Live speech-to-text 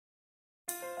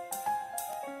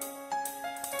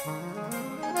Hi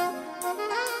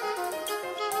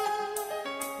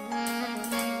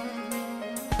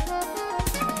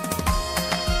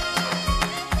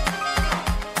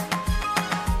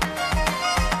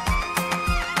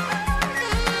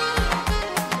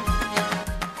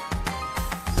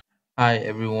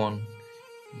everyone,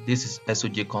 this is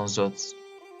SOJ Consults.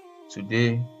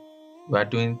 Today we are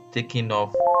doing taking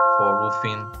off for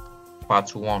roofing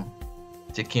part 1.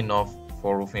 Taking off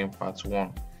for roofing part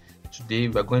 1. Today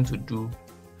we are going to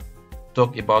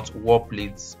talk about wall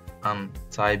plates and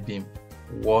tie beam.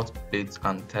 Wall plates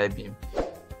and tie beam.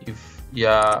 If you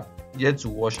are yet to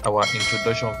watch our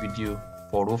introduction video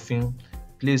for roofing,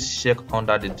 please check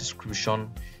under the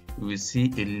description. You will see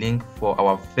a link for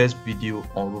our first video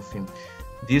on roofing.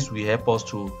 This will help us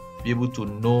to be able to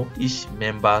know each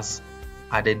members,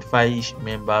 identify each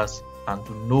members, and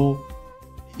to know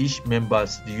each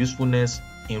members the usefulness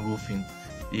in roofing.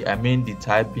 The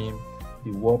tie beam,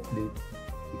 the wall plate,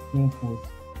 the king post,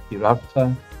 the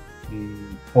rafter, the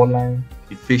core line,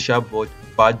 the fascia board,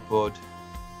 bad board,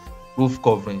 roof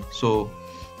covering. So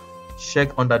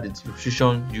check under the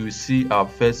description, you will see our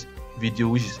first video,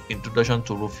 which is introduction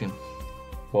to roofing.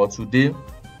 But today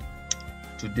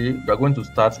we are going to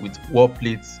start with wall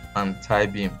plates and tie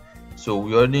beam. So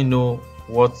we already know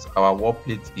what our wall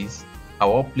plate is. Our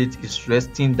wall plate is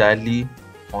resting directly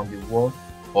on the wall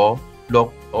or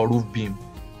block or roof beam.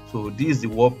 So this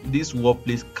wall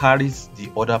plate carries the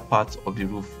other parts of the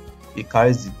roof. It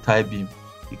carries the tie beam,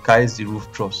 it carries the roof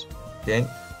truss. Then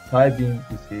tie beam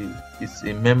is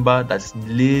a member that's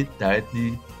laid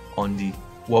directly on the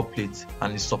wall plate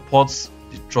and it supports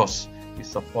the truss.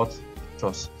 So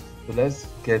let's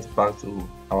get back to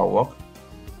our work.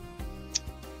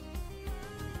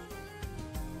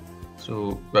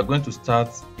 So we are going to start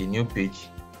a new page.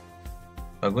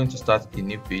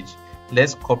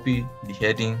 Let's copy the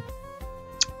heading.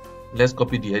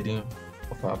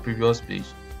 Of our previous page.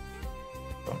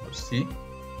 Ctrl C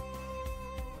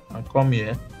and come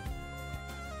here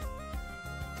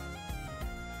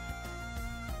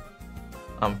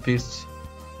and paste.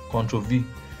 Ctrl V.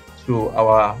 So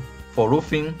for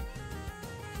roofing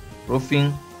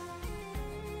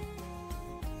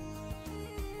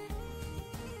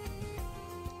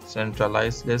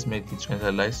centralized, let's make it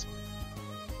centralized.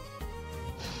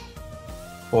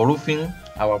 For roofing,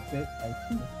 our first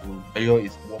item to measure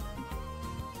is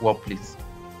wall plate.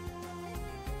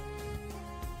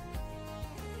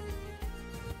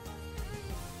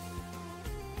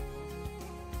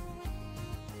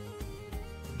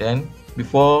 Then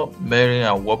before measuring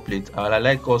our wall plate, I would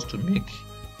like us to make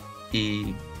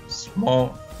a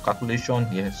small calculation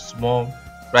here.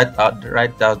 Write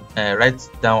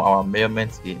down our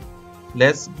measurements here.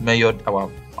 Let's measure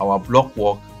our block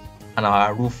work and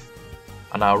our roof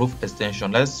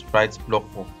extension. Let's write block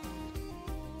work.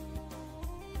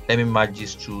 Let me match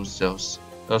these two cells.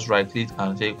 Just right click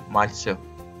and say match cell.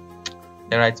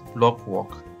 Then write block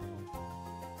work.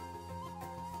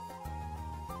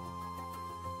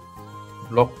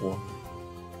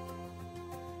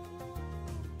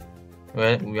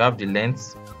 Well, we have the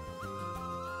length,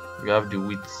 we have the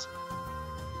width,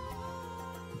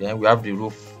 then we have the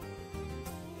roof.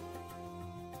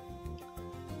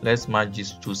 Let's match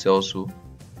these two cells. So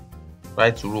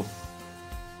write roof.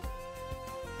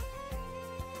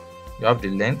 You have the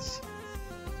length,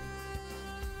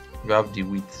 you have the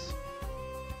width.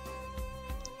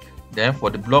 Then for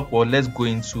the block wall, let's go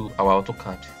into our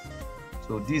AutoCAD.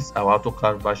 So this is our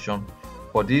AutoCAD version.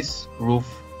 For this roof,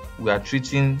 we are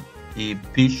treating a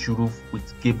pitch roof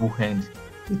with gable end.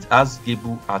 It has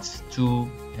gable at two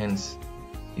ends.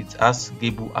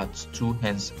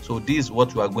 So this is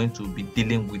what we are going to be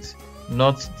dealing with,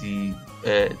 not the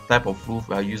type of roof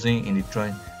we are using in the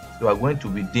drawing. So we are going to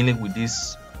be dealing with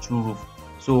this two roof.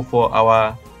 So for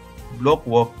our block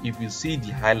work, if you see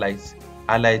the highlights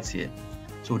here,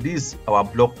 so this is our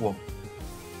block work.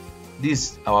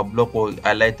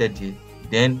 Highlighted here.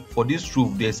 Then for this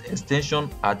roof, there's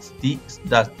extension at the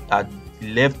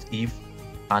left eave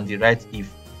and the right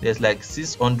eave. There's like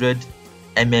 600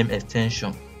 mm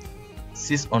extension.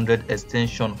 600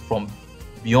 extension from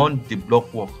beyond the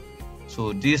block work.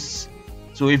 So if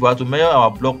we are to measure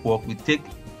our block work, we take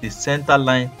the center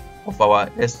line of our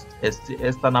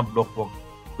external block work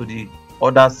to the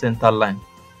other center line,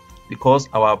 because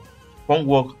our front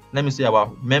work, let me say our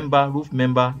roof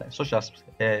member, such as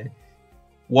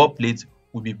wall plate,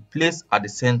 will be placed at the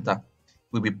center.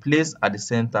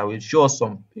 We'll show us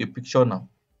a picture now.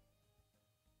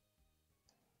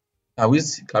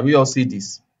 Can we all see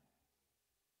this?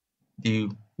 The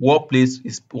wall plate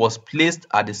was placed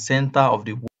at the center of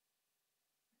the wall.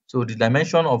 So the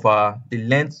dimension of the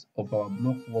length of our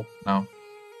block work now,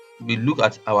 we look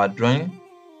at our drawing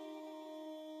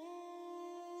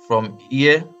from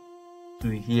here to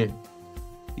here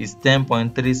is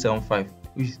 10.375,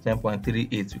 which is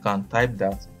 10.38. You can type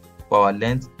that for our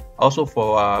length. Also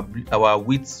for our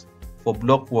width for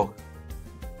block work,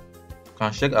 you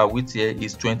can check our width here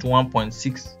is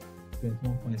 21.6.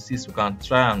 21.6. You can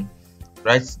try and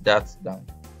write that down.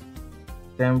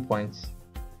 10 points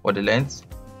for the length,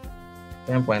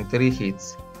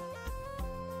 10.38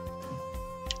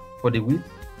 for the width,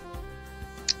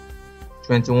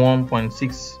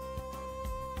 21.6.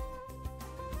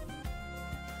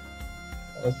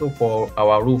 Also for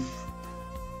our roof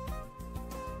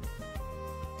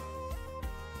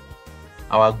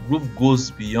goes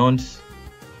beyond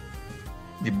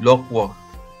the block work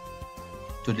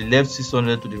to the left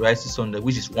 600 to the right 600,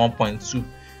 which is 1.2.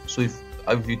 So if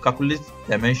you calculate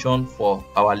dimension for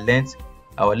our length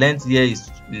here is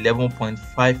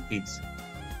 11.58.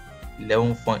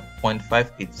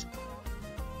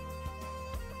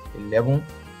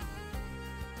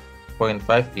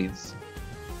 11.58.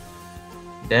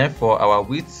 Then for our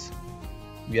width,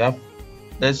 we have,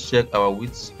 let's check our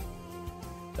width.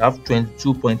 We have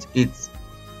 22.8.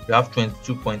 We have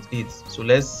 22.8. So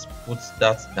let's put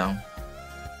that down.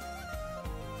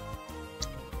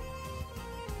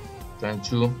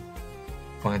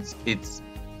 22.8.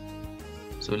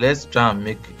 So let's try and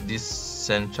make this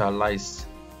centralized.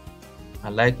 I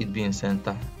like it being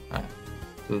center.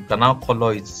 So you can now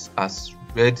color it as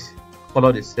red.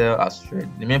 Color the cell as red.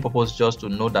 The main purpose is just to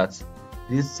know that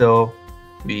this cell,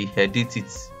 we edit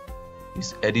it,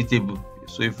 is editable.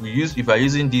 So if we are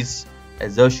using this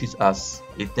Excel sheet as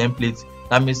a template,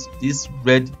 that means this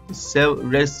red cell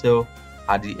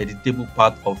are the editable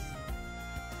part of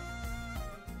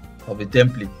the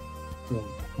template. So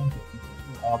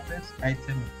our first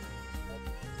item.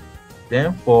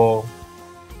 Then for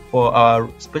our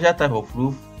special type of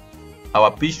roof, our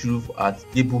pitch roof at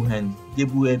gable end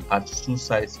at two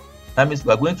sides. That means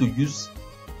we are going to use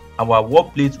our wall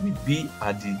plate will be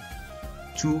at the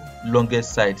two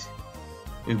longest sides.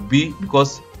 Will be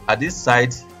because at this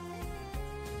side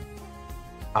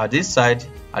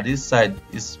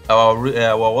is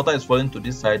our water is falling to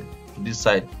this side,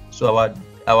 so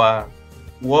our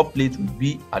wall plate will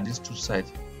be at these two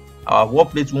sides. Our wall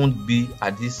plate won't be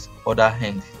at this other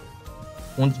end,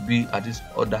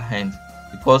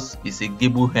 because it's a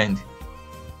gable end.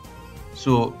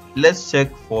 So let's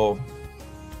check for,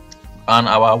 and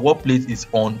our wall plate is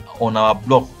on our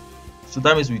block. So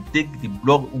that means we take the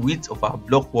block width of our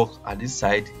block work at this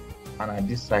side and at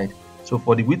this side. So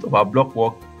for the width of our block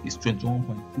work is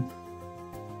 21.6.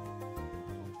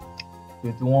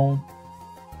 21.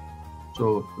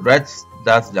 So write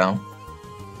that down.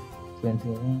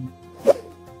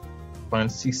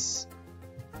 21.6.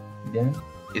 Then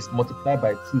it's multiplied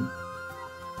by 2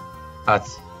 at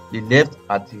the left,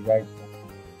 at the right.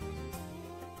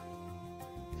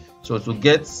 So to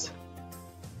get,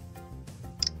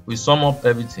 we sum up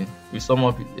everything. We sum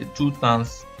up 2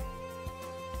 times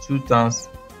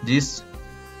this.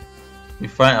 We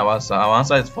find our answer. Our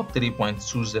answer is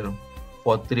 43.20.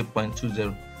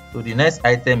 43.20. So the next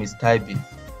item is tie beam.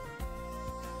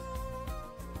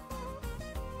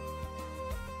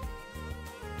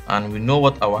 And we know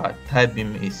what our tie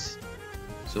beam is.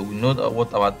 So we know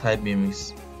what our tie beam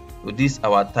is. So this is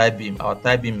our tie beam. Our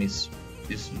tie beam is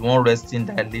one resting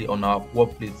directly on our wall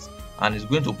plate, and it's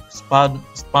going to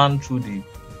span through the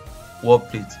wall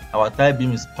plate. Our tie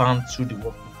beam is spanned through the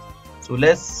wall plate. So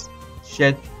let's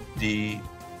check the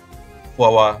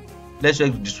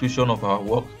description of our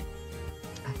work.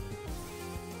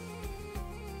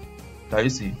 Can you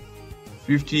see?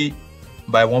 50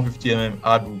 by 150 mm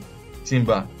hardwood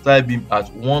timber tie beam at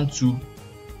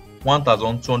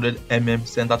 1200 mm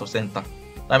center to center.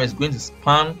 That means it's going to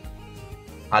span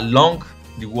along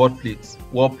the wall plate.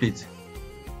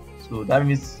 So that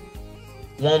means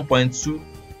 1.2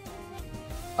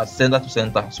 at center to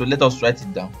center. So let us write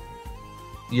it down.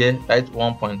 Here, write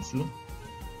 1.2.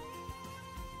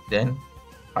 Then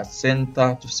at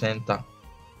center to center.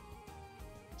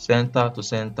 Center to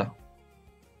center.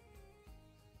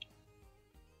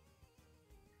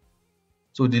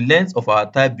 So the length of our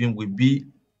tie beam will be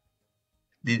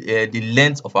the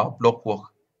length of our block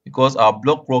work, because our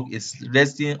block work is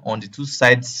resting on the two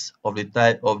sides of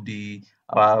the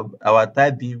our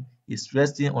tie beam is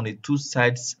resting on the two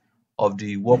sides of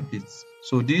the wall plate.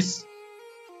 So this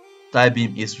tie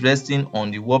beam is resting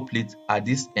on the wall plate at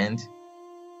this end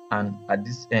and at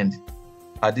this end,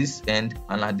 at this end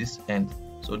and at this end.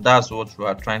 So that's what we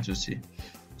are trying to see.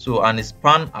 So and it's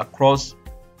span across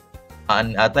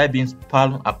and our tie beams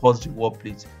span across the wall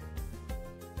plate.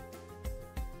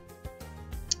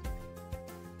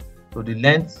 So the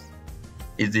length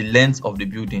is the length of the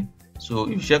building. So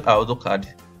if you check our AutoCAD,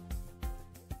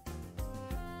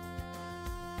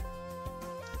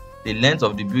 the length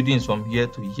of the building is from here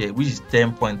to here, which is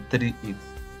 10.38.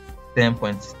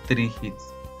 10.38.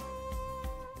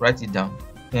 Write it down.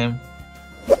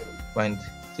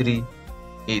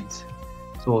 10.38.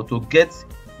 So to get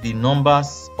the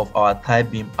numbers of our tie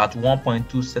beam at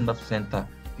 1.2 center to center,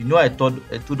 you know, I told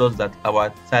us that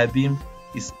our tie beam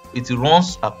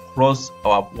runs across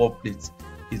our wall plate.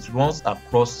 It runs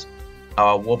across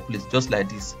our wall plate just like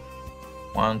this.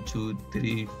 1, 2,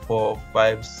 3, 4,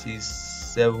 5, 6,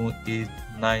 7, 8,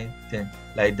 9, 10,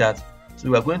 like that. So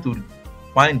we are going to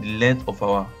find the length of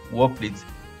our wall plate,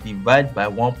 divide by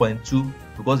 1.2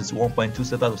 because it's 1.2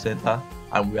 center to center,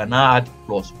 and we are now add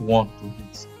plus 1 to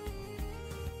it.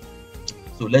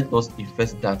 So let us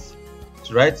invest that.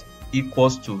 So write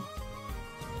equals to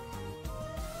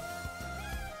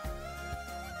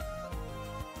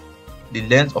the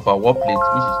length of our wall plate,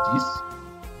 which is this,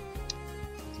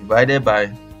 divided by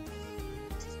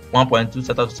 1.2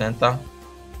 center to center,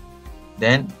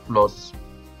 then plus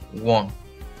 1.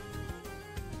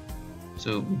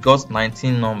 So we got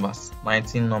 19 numbers.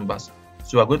 19 numbers.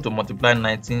 So we are going to multiply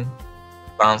 19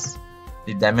 times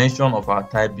the dimension of our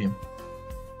tie beam.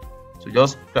 So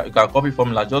just, you can copy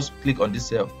formula, just click on this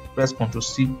cell, press Ctrl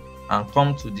C and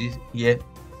come to this here,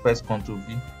 press Ctrl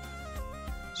V.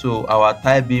 So our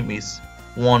tie beam is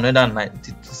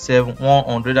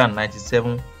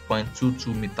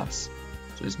 197.22 meters.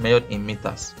 So it's measured in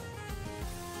meters.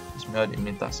 It's measured in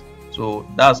meters. So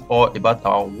that's all about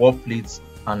our wall plates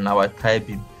and our tie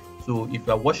beam. So if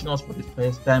you are watching us for the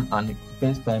first time and you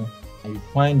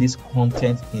find this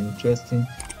content interesting,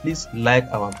 please like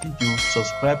our video,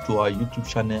 subscribe to our YouTube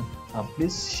channel, and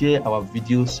please share our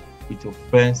videos with your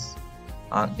friends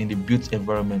and in the built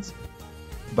environment.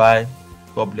 Bye.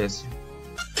 God bless you.